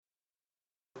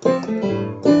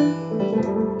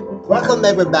Welcome,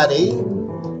 everybody,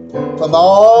 from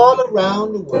all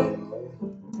around the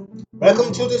world.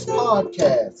 Welcome to this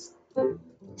podcast,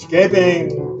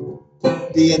 Escaping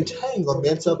the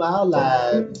Entanglements of Our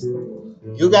Lives.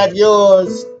 You got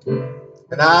yours,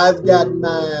 and I've got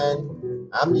mine.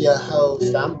 I'm your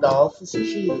host. I'm Dolphus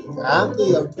Cheese. I'm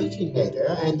the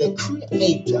originator and the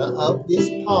creator of this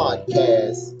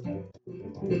podcast.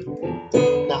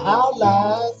 Now, our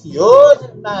lives, yours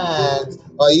and mine,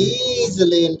 are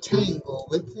easily entangled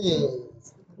with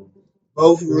things,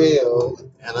 both real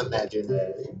and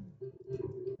imaginary,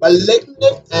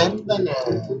 malignant and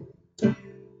benign.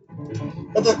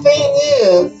 But the thing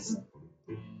is,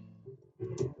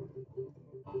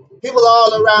 people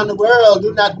all around the world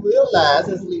do not realize,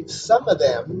 at least some of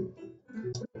them,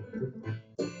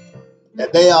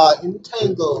 that they are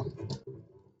entangled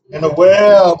in a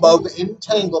web of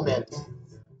entanglements.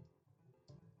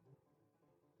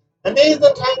 And these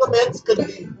entanglements could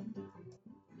be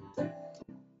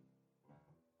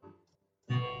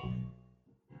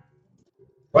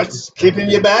what's keeping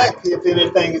you back, if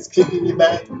anything is keeping you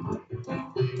back.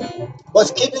 What's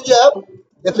keeping you up,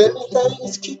 if anything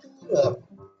is keeping you up.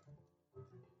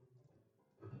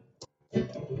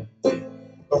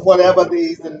 But whatever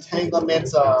these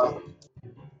entanglements are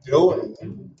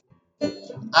doing,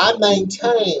 I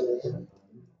maintain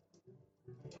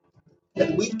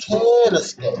that we can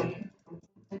escape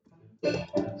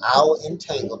our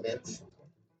entanglements.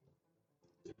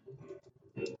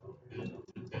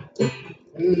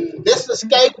 This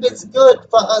escape is good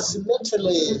for us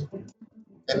mentally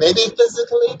and maybe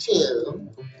physically too.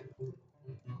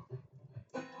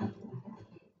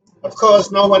 Of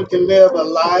course, no one can live a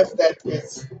life that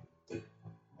is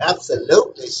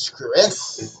absolutely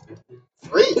stress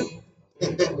free.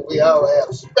 We all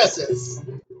have stresses,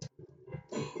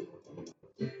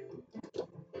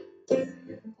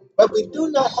 but we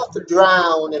do not have to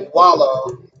drown and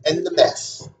wallow in the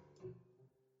mess.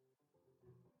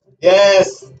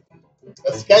 Yes,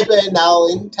 escaping our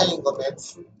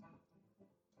entanglements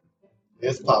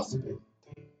is possible.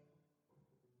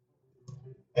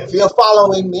 If you're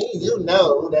following me, you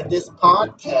know that this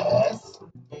podcast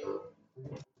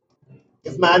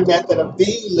is my method of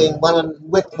dealing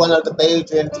with one of the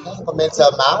major entanglements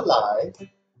of my life.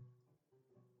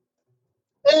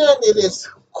 And it is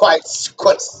quite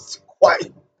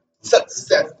successfully,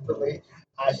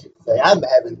 I should say. I'm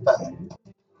having fun.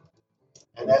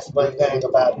 And that's one thing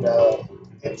about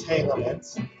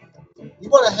entanglements. You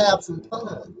want to have some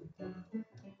fun.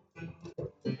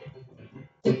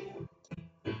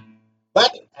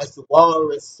 But as the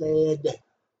walrus said,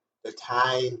 the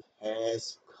time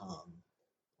has come.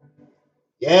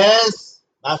 Yes,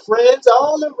 my friends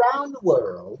all around the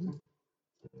world,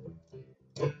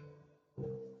 the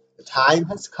time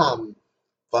has come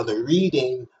for the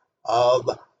reading of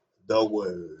the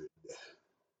Word.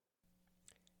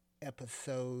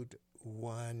 Episode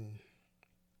 1,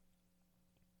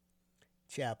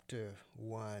 Chapter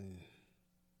 1,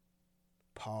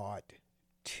 Part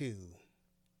 2.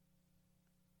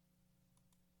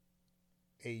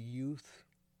 A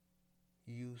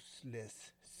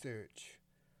useless search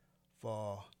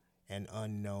for an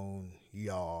unknown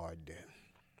yard.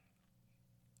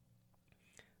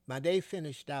 My day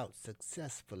finished out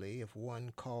successfully if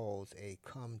one calls a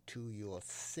come to your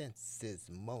senses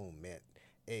moment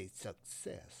a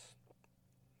success.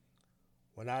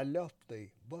 When I left the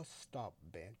bus stop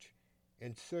bench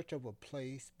in search of a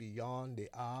place beyond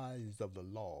the eyes of the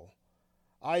law,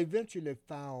 I eventually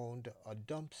found a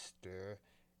dumpster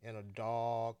in a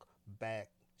dark back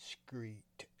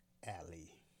street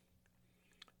alley.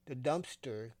 The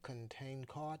dumpster contained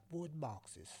cardboard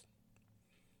boxes.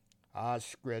 I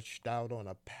stretched out on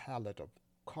a pallet of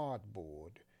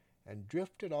cardboard and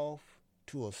drifted off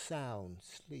to a sound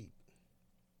sleep.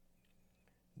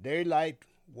 Daylight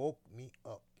woke me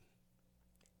up,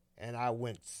 and I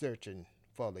went searching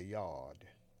for the yard.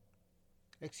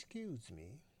 Excuse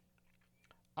me,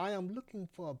 I am looking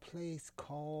for a place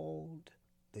called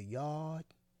the yard.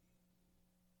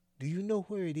 Do you know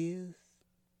where it is?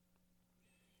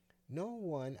 No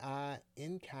one I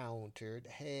encountered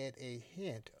had a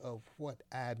hint of what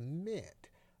I meant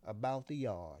about the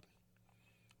yard.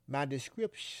 My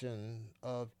description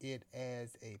of it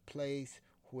as a place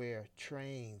where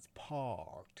trains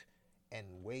parked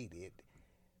and waited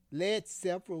led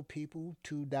several people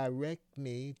to direct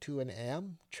me to an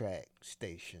Amtrak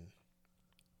station.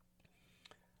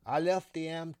 I left the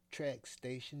Amtrak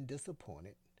station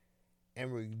disappointed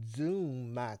and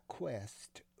resumed my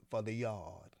quest for the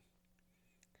yard.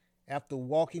 After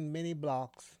walking many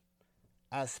blocks,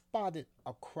 I spotted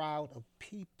a crowd of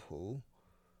people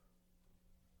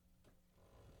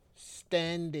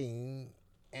standing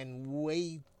and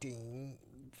waiting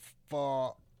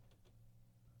for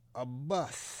a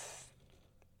bus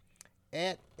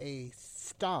at a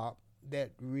stop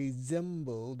that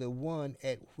resembled the one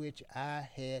at which I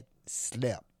had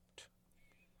slept.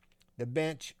 The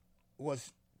bench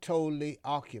was totally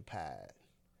occupied.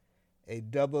 A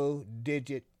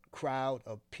double-digit crowd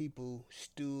of people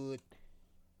stood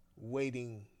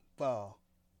waiting for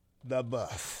the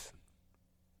bus.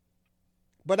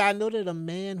 But I noted a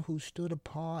man who stood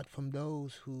apart from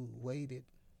those who waited.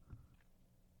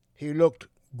 He looked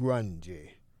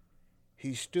grungy.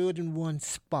 He stood in one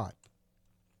spot.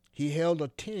 He held a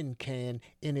tin can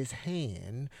in his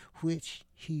hand, which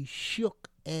he shook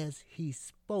as he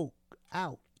spoke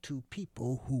out to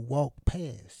people who walked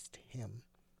past him.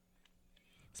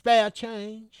 "Spare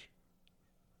change?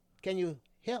 Can you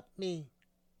help me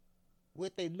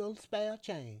with a little spare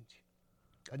change?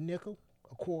 A nickel,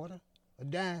 a quarter, a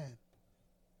dime,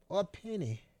 or a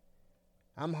penny?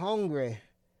 I'm hungry.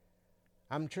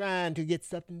 I'm trying to get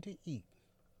something to eat.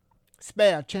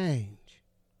 Spare change."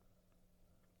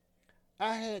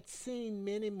 I had seen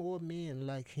many more men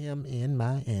like him in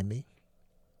Miami.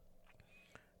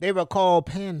 They were called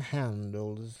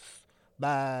panhandlers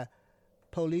by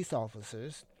police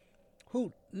officers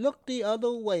who looked the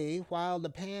other way while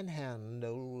the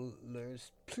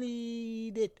panhandlers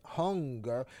pleaded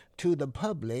hunger to the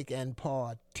public and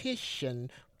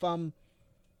partitioned from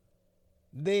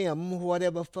them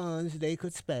whatever funds they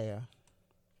could spare.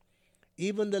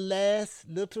 Even the last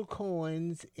little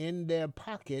coins in their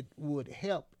pocket would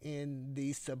help in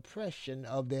the suppression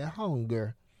of their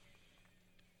hunger.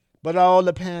 But all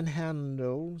the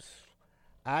panhandlers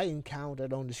I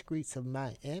encountered on the streets of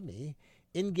Miami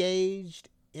engaged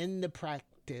in the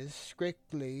practice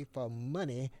strictly for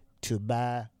money to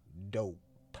buy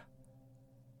dope.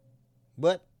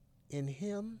 But in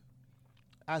him,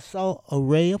 I saw a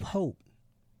ray of hope.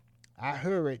 I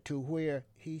hurried to where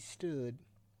he stood.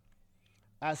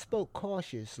 I spoke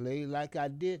cautiously, like I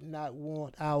did not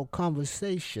want our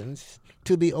conversations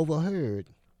to be overheard.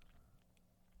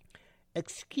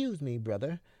 "Excuse me,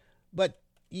 brother, but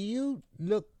you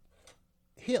look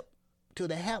hip to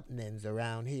the happenings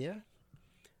around here.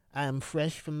 I am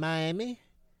fresh from Miami.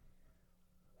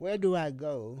 Where do I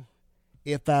go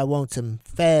if I want some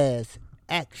fast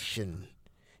action?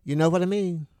 You know what I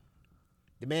mean?"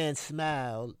 The man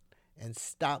smiled and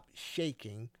stopped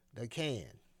shaking the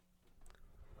can.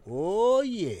 "Oh,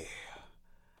 yeah,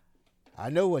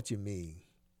 I know what you mean,"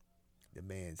 the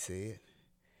man said.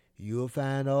 "You'll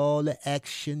find all the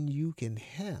action you can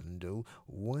handle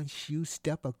once you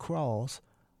step across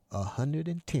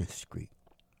 110th Street.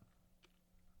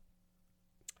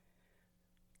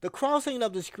 The crossing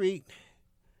of the street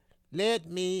led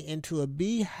me into a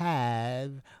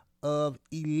beehive of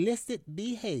illicit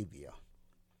behavior.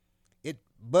 It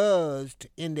buzzed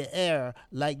in the air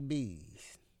like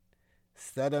bees.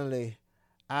 Suddenly,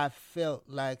 I felt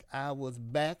like I was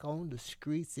back on the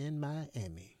streets in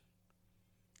Miami.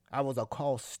 I was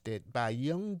accosted by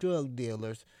young drug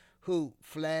dealers who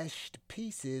flashed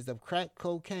pieces of crack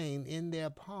cocaine in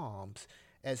their palms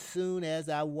as soon as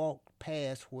I walked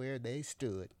past where they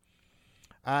stood.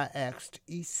 I asked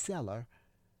each seller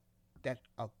that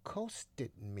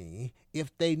accosted me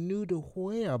if they knew the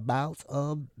whereabouts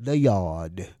of the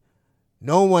yard.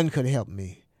 No one could help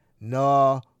me,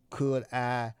 nor could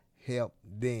I help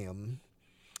them.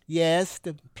 Yes,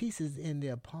 the pieces in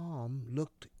their palm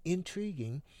looked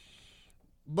intriguing,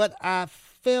 but I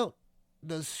felt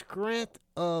the strength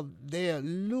of their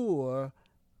lure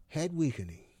had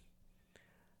weakening.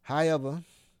 However,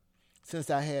 since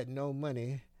I had no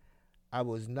money, I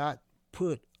was not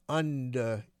put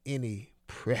under any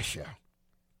pressure.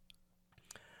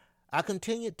 I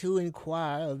continued to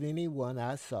inquire of anyone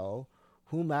I saw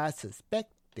whom I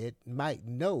suspected might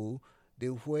know the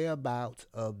whereabouts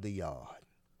of the yard.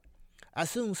 I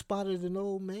soon spotted an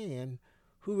old man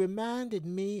who reminded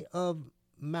me of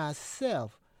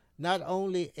myself, not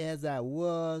only as I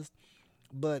was,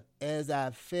 but as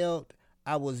I felt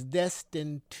I was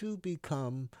destined to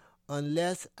become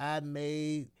unless I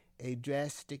made a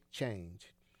drastic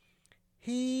change.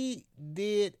 He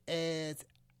did as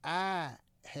I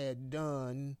had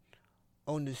done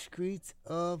on the streets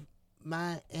of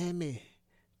Miami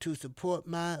to support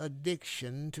my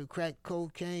addiction to crack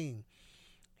cocaine.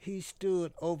 He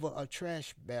stood over a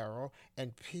trash barrel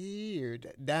and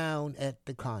peered down at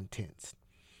the contents.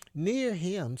 Near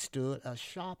him stood a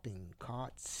shopping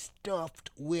cart stuffed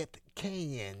with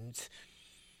cans.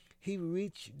 He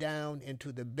reached down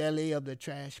into the belly of the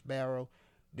trash barrel,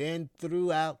 then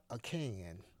threw out a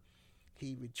can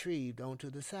he retrieved onto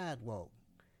the sidewalk.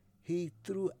 he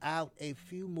threw out a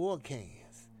few more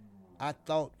cans. I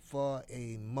thought for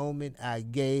a moment I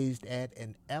gazed at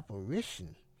an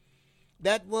apparition.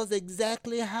 That was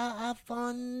exactly how I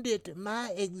founded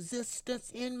my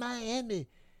existence in Miami.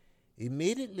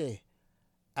 Immediately,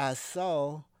 I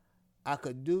saw I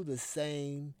could do the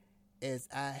same as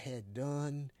I had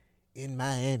done in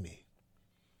Miami.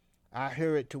 I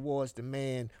hurried towards the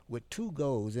man with two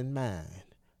goals in mind.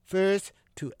 First,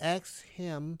 to ask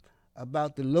him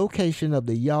about the location of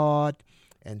the yard,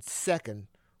 and second,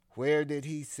 where did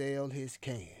he sell his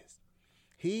cans?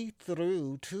 He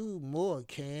threw two more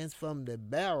cans from the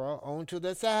barrel onto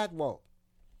the sidewalk.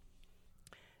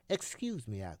 Excuse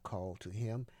me, I called to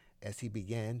him as he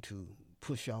began to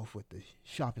push off with the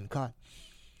shopping cart.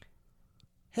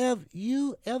 Have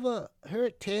you ever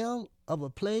heard tell of a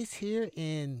place here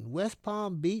in West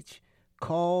Palm Beach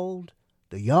called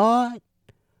the Yard?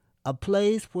 A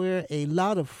place where a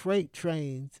lot of freight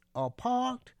trains are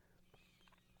parked?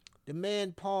 The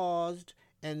man paused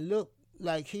and looked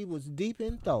like he was deep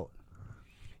in thought.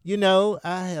 You know,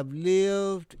 I have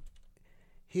lived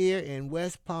here in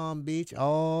West Palm Beach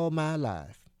all my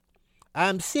life.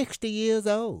 I'm 60 years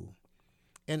old,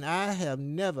 and I have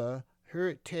never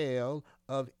heard tell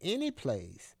of any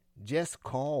place just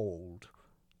called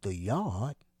the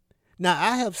Yard. Now,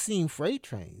 I have seen freight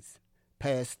trains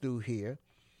pass through here,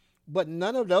 but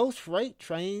none of those freight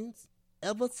trains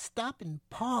ever stop and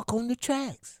park on the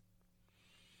tracks.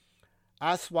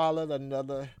 I swallowed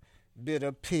another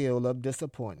bitter pill of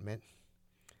disappointment.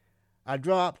 I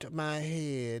dropped my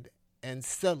head, and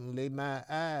suddenly my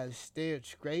eyes stared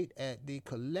straight at the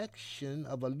collection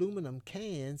of aluminum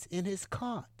cans in his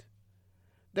cart.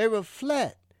 They were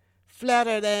flatter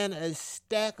than a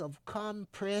stack of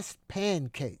compressed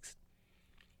pancakes.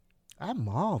 I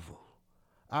marveled.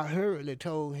 I hurriedly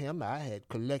told him I had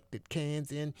collected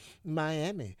cans in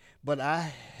Miami, but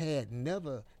I had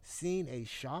never seen a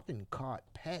shopping cart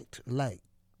packed like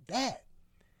that.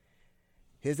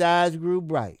 His eyes grew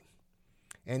bright,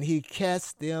 and he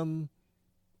cast them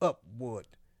upward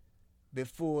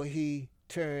before he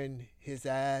turned his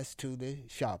eyes to the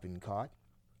shopping cart.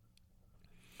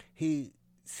 He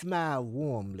smiled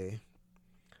warmly.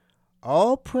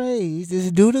 All praise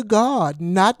is due to God,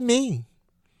 not me.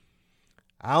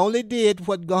 I only did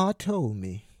what God told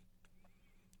me.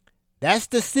 That's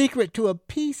the secret to a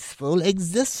peaceful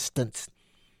existence.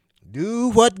 Do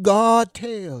what God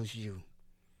tells you.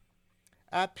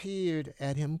 I peered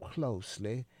at him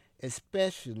closely,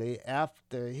 especially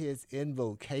after his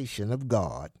invocation of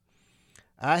God.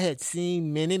 I had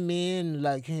seen many men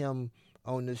like him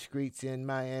on the streets in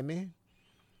Miami.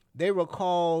 They were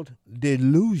called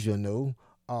delusional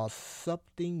or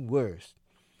something worse.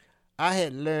 I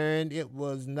had learned it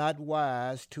was not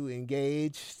wise to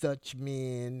engage such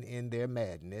men in their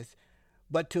madness,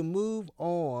 but to move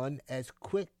on as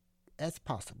quick as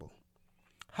possible.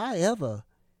 However,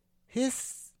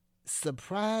 his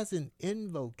surprising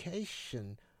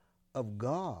invocation of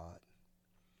God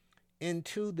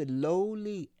into the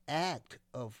lowly act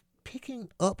of picking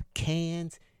up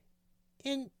cans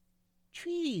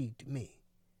intrigued me.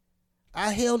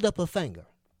 I held up a finger.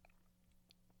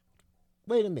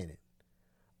 Wait a minute.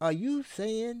 Are you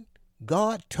saying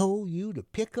God told you to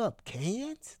pick up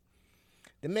cans?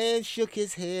 The man shook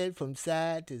his head from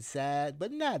side to side,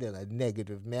 but not in a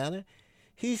negative manner.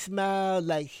 He smiled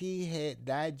like he had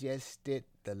digested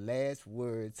the last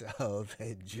words of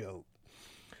a joke.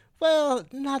 Well,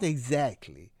 not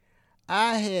exactly.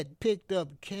 I had picked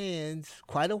up cans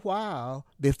quite a while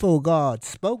before God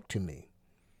spoke to me.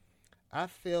 I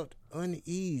felt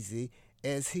uneasy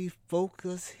as he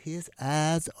focused his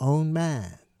eyes on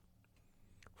mine.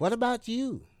 What about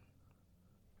you,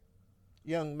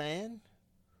 young man?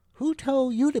 Who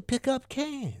told you to pick up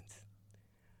cans?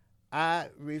 I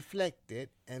reflected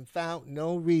and found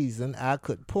no reason I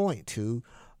could point to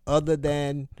other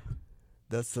than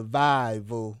the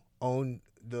survival on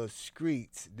the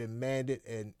streets demanded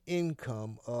an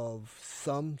income of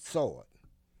some sort.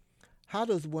 How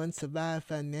does one survive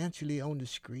financially on the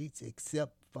streets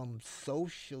except from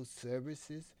social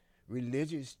services,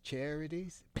 religious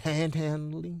charities,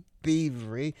 panhandling,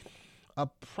 thievery,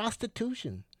 or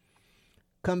prostitution?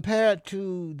 Compared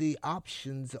to the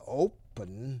options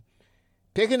open,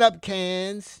 picking up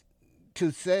cans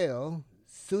to sell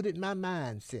suited my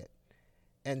mindset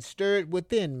and stirred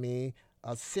within me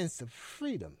a sense of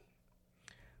freedom.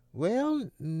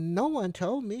 Well, no one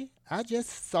told me. I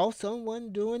just saw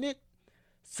someone doing it,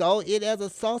 saw it as a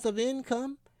source of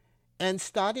income, and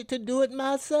started to do it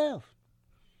myself.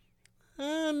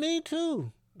 Me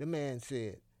too, the man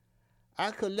said.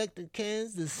 I collected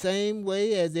cans the same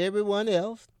way as everyone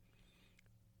else.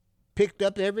 picked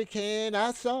up every can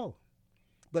I saw.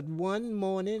 But one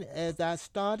morning, as I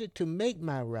started to make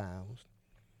my rounds,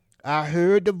 I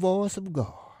heard the voice of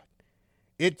God.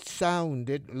 It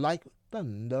sounded like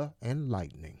thunder and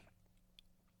lightning.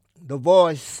 The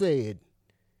voice said,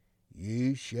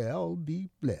 "Ye shall be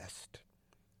blessed,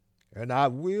 and I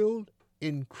will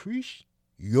increase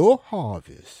your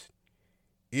harvest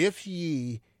if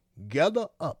ye gather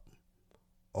up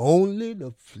only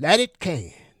the flatted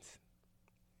cans."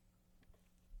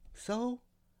 So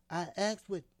I asked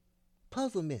with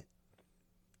puzzlement,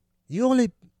 "You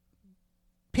only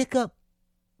pick up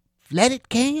flatted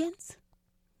cans?"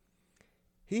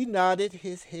 He nodded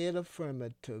his head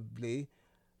affirmatively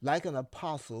like an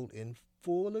apostle in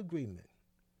full agreement.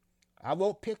 "I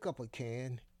won't pick up a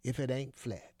can if it ain't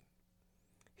flat."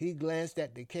 He glanced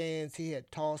at the cans he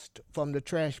had tossed from the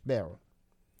trash barrel.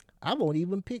 "I won't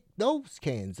even pick those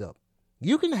cans up.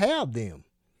 You can have them.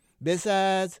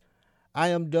 Besides, I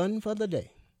am done for the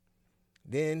day."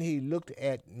 Then he looked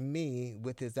at me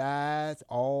with his eyes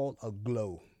all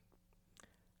aglow.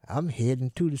 "I'm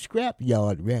heading to the scrap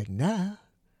yard right now.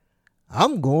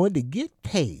 I'm going to get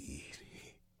paid.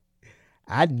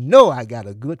 I know I got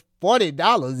a good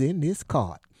 $40 in this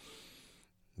cart.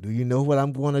 Do you know what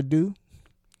I'm going to do?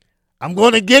 I'm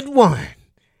going to get one.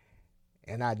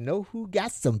 And I know who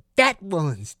got some fat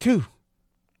ones, too."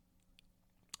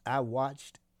 I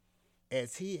watched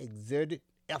as he exerted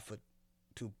effort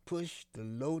to push the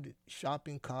loaded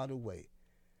shopping cart away.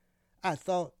 I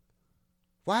thought,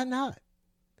 why not?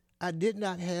 I did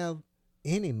not have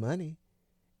any money,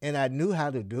 and I knew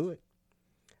how to do it.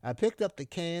 I picked up the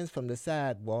cans from the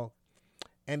sidewalk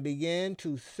and began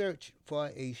to search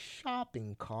for a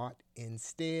shopping cart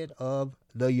instead of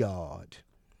the yard.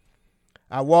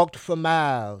 I walked for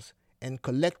miles and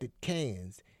collected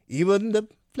cans, even the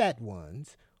flat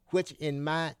ones, which in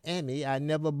Miami I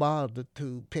never bothered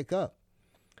to pick up.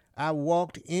 I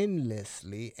walked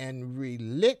endlessly and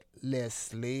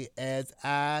relentlessly as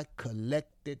I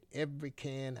collected every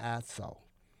can I saw.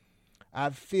 I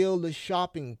filled the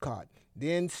shopping cart,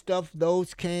 then stuffed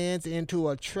those cans into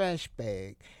a trash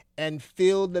bag and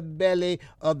filled the belly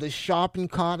of the shopping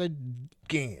cart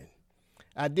again.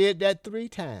 I did that 3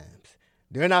 times.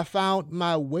 Then I found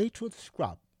my way to the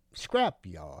scrap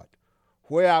yard,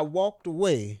 where I walked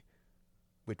away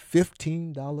with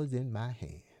 $15 in my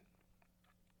hand.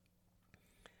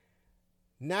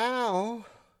 Now,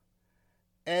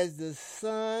 as the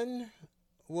sun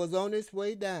was on its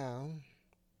way down,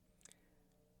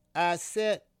 I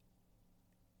sat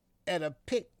at a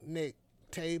picnic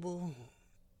table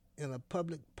in a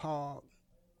public park,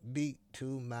 beat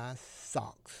to my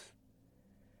socks.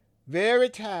 Very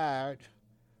tired,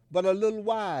 but a little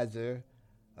wiser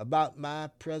about my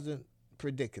present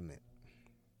predicament.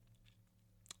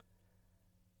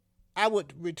 I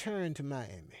would return to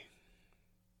Miami.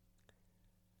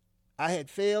 I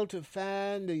had failed to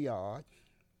find the yard,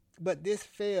 but this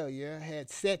failure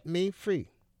had set me free.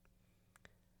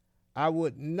 I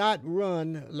would not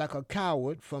run like a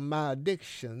coward from my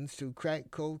addictions to crack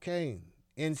cocaine.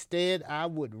 Instead, I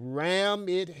would ram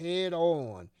it head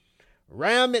on,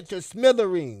 ram it to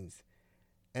smithereens.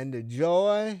 And the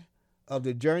joy of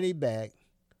the journey back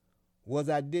was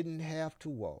I didn't have to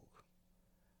walk.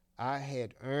 I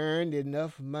had earned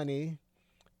enough money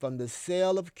from the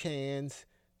sale of cans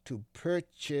to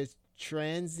purchase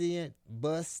transient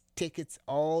bus tickets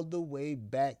all the way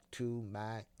back to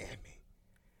Miami.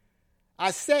 I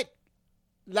sat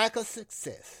like a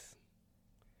success,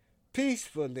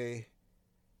 peacefully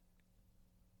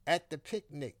at the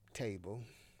picnic table,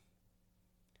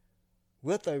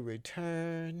 with a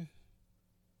return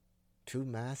to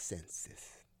my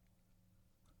senses.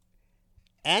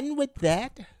 And with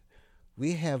that,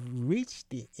 we have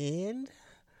reached the end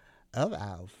of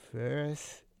our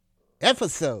first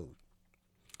episode.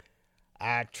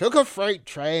 I took a freight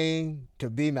train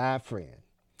to be my friend.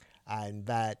 I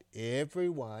invite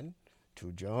everyone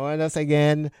to join us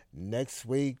again next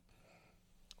week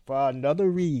for another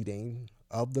reading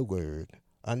of the Word.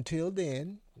 Until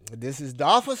then, this is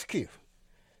Dolphus Q.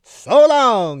 So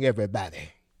long,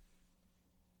 everybody.